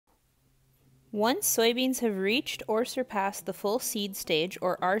Once soybeans have reached or surpassed the full seed stage,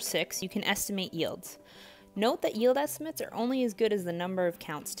 or R6, you can estimate yields. Note that yield estimates are only as good as the number of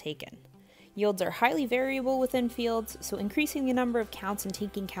counts taken. Yields are highly variable within fields, so increasing the number of counts and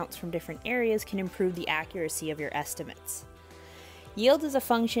taking counts from different areas can improve the accuracy of your estimates. Yield is a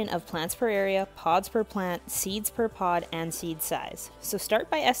function of plants per area, pods per plant, seeds per pod, and seed size. So start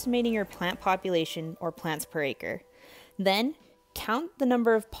by estimating your plant population, or plants per acre. Then, count the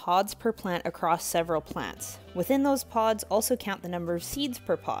number of pods per plant across several plants. Within those pods, also count the number of seeds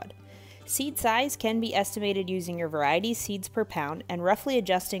per pod. Seed size can be estimated using your variety's seeds per pound and roughly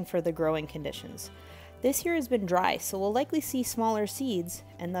adjusting for the growing conditions. This year has been dry, so we'll likely see smaller seeds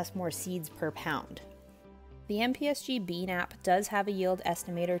and thus more seeds per pound. The MPSG Bean app does have a yield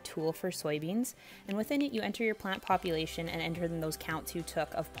estimator tool for soybeans, and within it you enter your plant population and enter in those counts you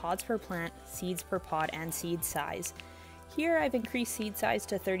took of pods per plant, seeds per pod, and seed size. Here I've increased seed size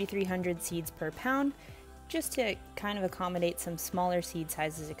to 3,300 seeds per pound, just to kind of accommodate some smaller seed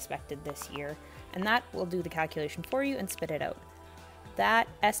sizes expected this year, and that will do the calculation for you and spit it out. That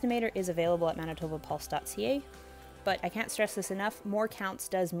estimator is available at manitobapulse.ca, but I can't stress this enough, more counts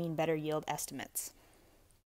does mean better yield estimates.